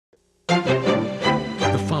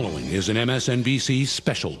The following is an MSNBC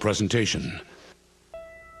special presentation.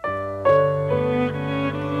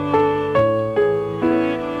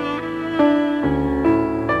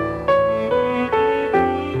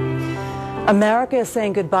 America is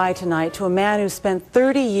saying goodbye tonight to a man who spent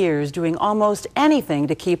 30 years doing almost anything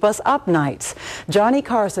to keep us up nights. Johnny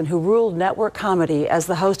Carson, who ruled network comedy as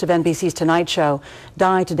the host of NBC's Tonight Show,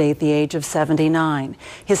 died today at the age of 79.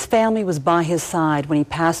 His family was by his side when he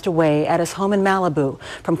passed away at his home in Malibu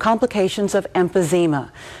from complications of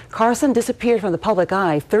emphysema. Carson disappeared from the public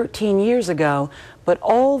eye 13 years ago, but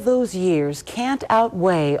all those years can't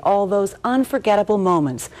outweigh all those unforgettable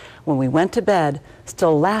moments when we went to bed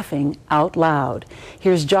still laughing out loud.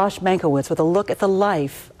 Here's Josh Mankiewicz with a look at the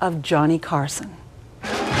life of Johnny Carson.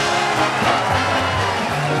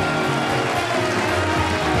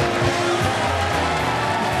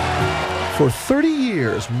 For 30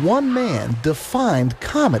 years, one man defined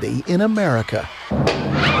comedy in America.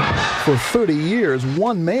 For 30 years,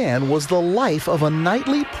 one man was the life of a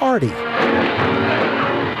nightly party.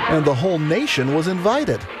 And the whole nation was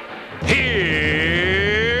invited.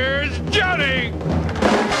 Here's Johnny!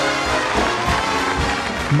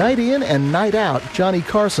 Night in and night out, Johnny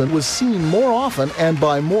Carson was seen more often and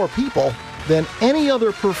by more people than any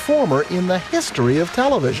other performer in the history of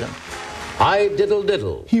television. I diddle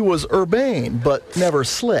diddle. He was urbane, but never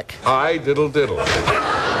slick. I diddle diddle.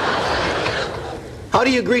 How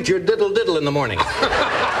do you greet your diddle diddle in the morning?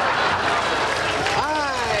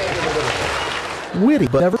 Witty,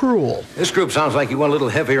 but never cruel. This group sounds like you went a little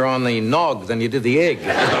heavier on the nog than you did the egg.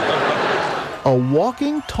 A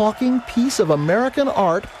walking, talking piece of American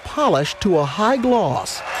art polished to a high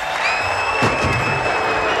gloss.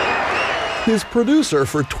 His producer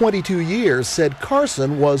for 22 years said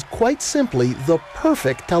Carson was quite simply the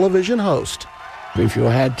perfect television host. If you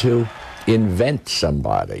had to invent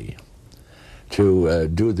somebody to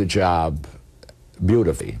do the job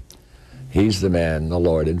beautifully, he's the man the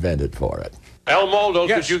Lord invented for it. El Moldo,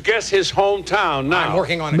 Yes. could you guess his hometown now? I'm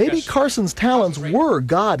working on it. Maybe yes. Carson's talents were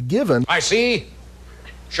God-given, I see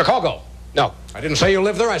Chicago. No, I didn't say you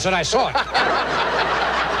lived there. I said I saw it.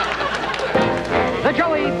 The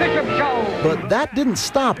Joey Bishop Show. but that didn't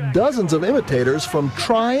stop dozens of imitators from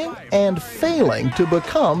trying and failing to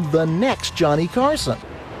become the next Johnny Carson.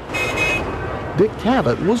 Dick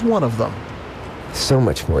Cavett was one of them. So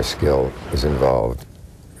much more skill is involved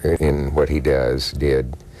in what he did,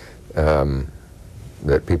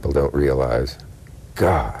 that people don't realize.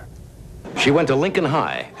 God. She went to Lincoln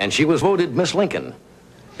High, and she was voted Miss Lincoln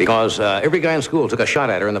because every guy in school took a shot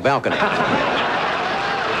at her in the balcony.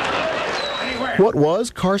 What was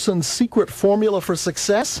Carson's secret formula for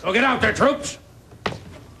success? So get out there, troops,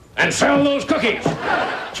 and sell those cookies.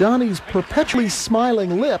 Johnny's perpetually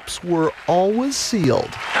smiling lips were always sealed.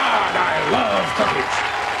 God, I love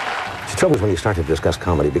cookies. The trouble is when you start to discuss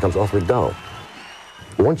comedy, it becomes awfully dull.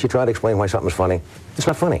 Once you try to explain why something's funny, it's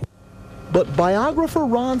not funny. But biographer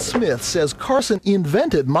Ron Smith says Carson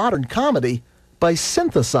invented modern comedy by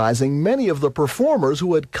synthesizing many of the performers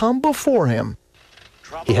who had come before him.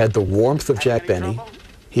 He had the warmth of Jack Benny.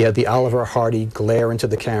 He had the Oliver Hardy glare into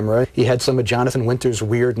the camera. He had some of Jonathan Winter's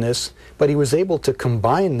weirdness. But he was able to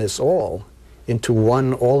combine this all into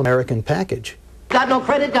one all-American package. Got no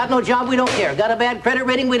credit, got no job, we don't care. Got a bad credit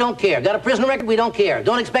rating, we don't care. Got a prison record, we don't care.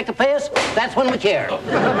 Don't expect to pay us, that's when we care.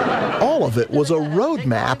 All of it was a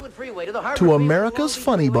roadmap to America's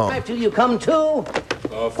funny bone. Till you come to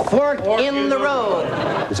fork in the road.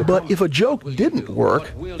 But if a joke didn't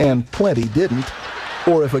work, and plenty didn't,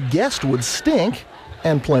 or if a guest would stink,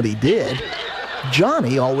 and plenty did,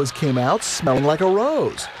 Johnny always came out smelling like a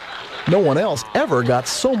rose. No one else ever got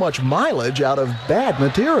so much mileage out of bad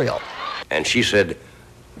material. And she said,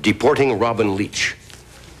 deporting Robin Leach.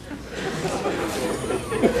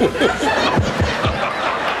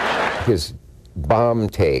 His bomb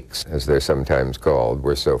takes, as they're sometimes called,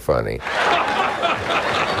 were so funny.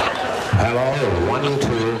 Hello, 1, 2.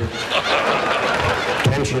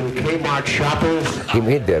 Attention, Kmart shoppers. He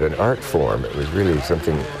made that an art form. It was really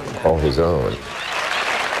something all his own.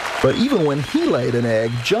 But even when he laid an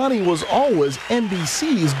egg, Johnny was always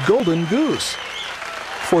NBC's golden goose.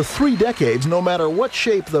 For 3 decades, no matter what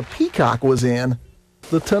shape the peacock was in,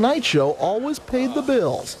 The Tonight Show always paid the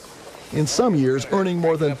bills, in some years earning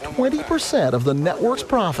more than 20% of the network's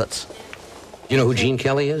profits. You know who Gene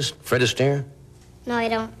Kelly is? Fred Astaire? No, I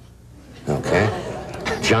don't. Okay.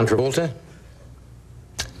 John Travolta?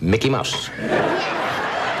 Mickey Mouse.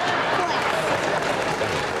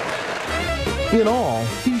 In all,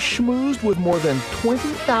 he schmoozed with more than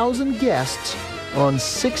 20,000 guests on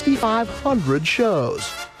 6,500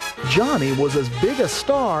 shows. Johnny was as big a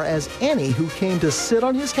star as any who came to sit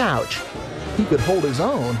on his couch. He could hold his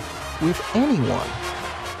own with anyone.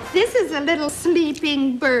 This is a little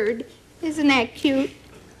sleeping bird. Isn't that cute?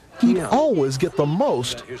 He'd always get the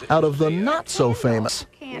most out of the not-so-famous.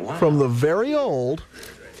 From the very old...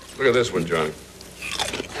 Look at this one, Johnny.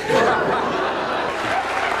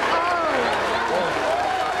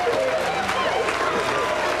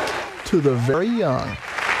 to the very young.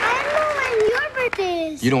 I know when your birthday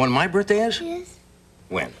is. You know when my birthday is? Yes.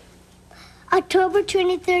 When? October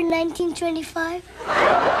 23rd, 1925.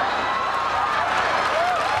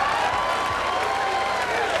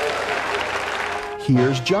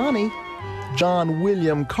 Here's Johnny. John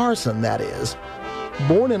William Carson, that is.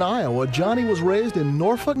 Born in Iowa, Johnny was raised in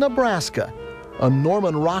Norfolk, Nebraska, a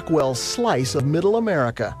Norman Rockwell slice of Middle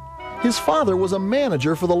America. His father was a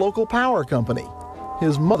manager for the local power company.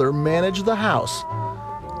 His mother managed the house.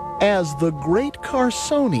 As the great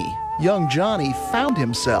Carsoni, young Johnny found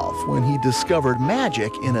himself when he discovered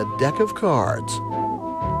magic in a deck of cards.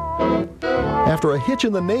 After a hitch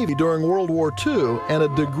in the Navy during World War II and a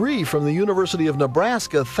degree from the University of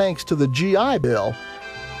Nebraska thanks to the GI Bill,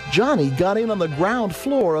 Johnny got in on the ground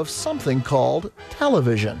floor of something called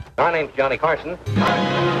television. My name's Johnny Carson.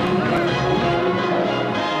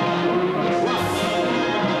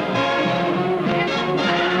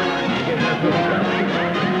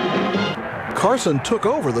 Carson took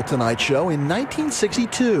over The Tonight Show in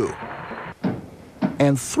 1962.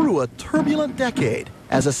 And through a turbulent decade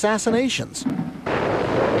as assassinations,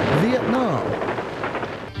 Vietnam,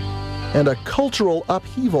 and a cultural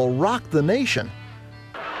upheaval rocked the nation,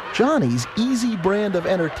 Johnny's easy brand of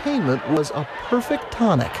entertainment was a perfect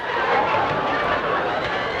tonic.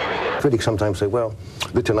 Critics sometimes say, well,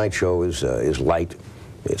 The Tonight Show is light,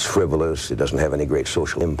 it's frivolous, it doesn't have any great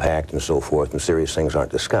social impact and so forth, and serious things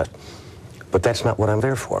aren't discussed. But that's not what I'm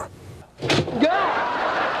there for.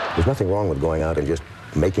 There's nothing wrong with going out and just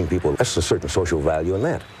making people, that's a certain social value in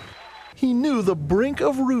that. He knew the brink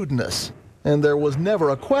of rudeness, and there was never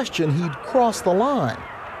a question he'd cross the line.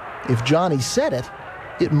 If Johnny said it,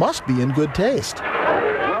 it must be in good taste.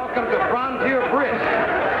 Welcome to Frontier Bridge.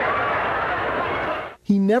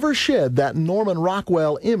 He never shed that Norman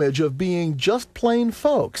Rockwell image of being just plain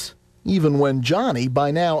folks, even when Johnny,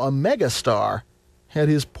 by now a megastar, had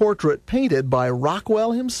his portrait painted by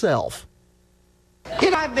Rockwell himself.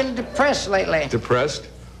 You know, I've been depressed lately. Depressed?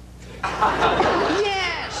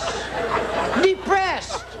 Yes!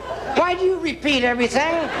 Depressed! Why do you repeat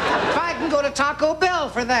everything? If I can go to Taco Bell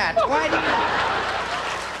for that, why do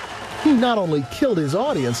you... He not only killed his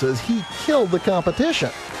audiences, he killed the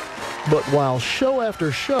competition. But while show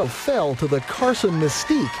after show fell to the Carson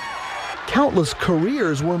mystique, countless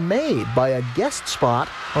careers were made by a guest spot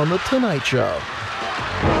on The Tonight Show.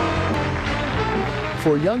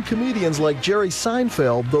 For young comedians like Jerry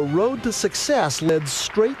Seinfeld, the road to success led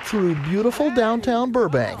straight through beautiful downtown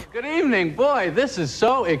Burbank. Good evening. Boy, this is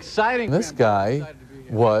so exciting. This guy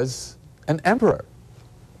was an emperor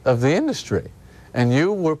of the industry, and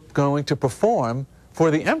you were going to perform for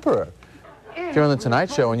the emperor. If you're on The Tonight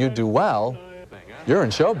Show and you do well, you're in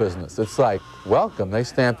show business. It's like, welcome. They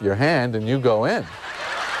stamp your hand and you go in.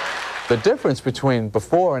 The difference between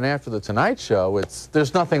before and after The Tonight Show,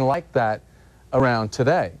 there's nothing like that around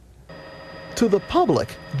today. To the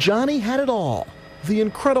public, Johnny had it all. The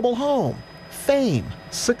incredible home, fame,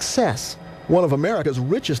 success. One of America's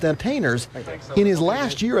richest entertainers. In his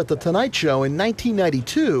last year at The Tonight Show in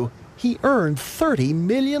 1992, he earned $30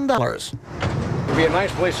 million. It'd be a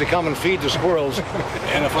nice place to come and feed the squirrels.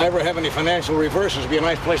 And if I ever have any financial reverses, it'd be a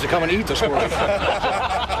nice place to come and eat the squirrels.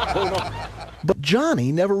 But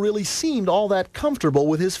Johnny never really seemed all that comfortable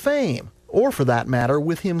with his fame, or for that matter,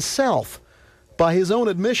 with himself. By his own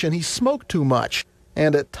admission, he smoked too much,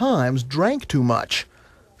 and at times drank too much.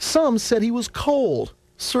 Some said he was cold,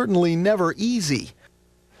 certainly never easy.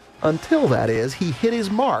 Until, that is, he hit his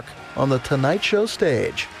mark on The Tonight Show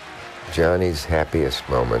stage. Johnny's happiest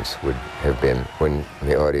moments would have been when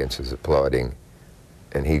the audience is applauding,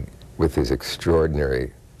 and he, with his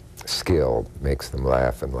extraordinary skill, makes them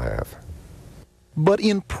laugh and laugh. But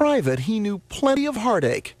in private, he knew plenty of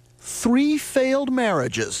heartache. 3 failed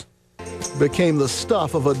marriages became the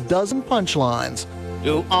stuff of a dozen punchlines.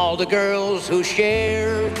 To all the girls who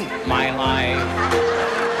shared my life,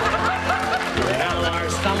 now are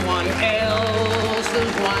someone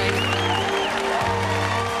else's wife.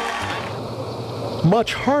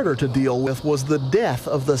 Much harder to deal with was the death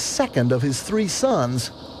of the second of his 3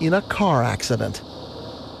 sons in a car accident.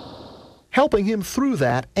 Helping him through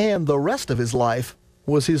that and the rest of his life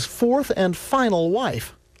was his 4th and final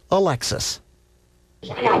wife, Alexis.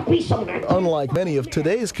 Unlike many of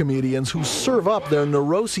today's comedians who serve up their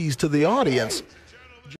neuroses to the audience,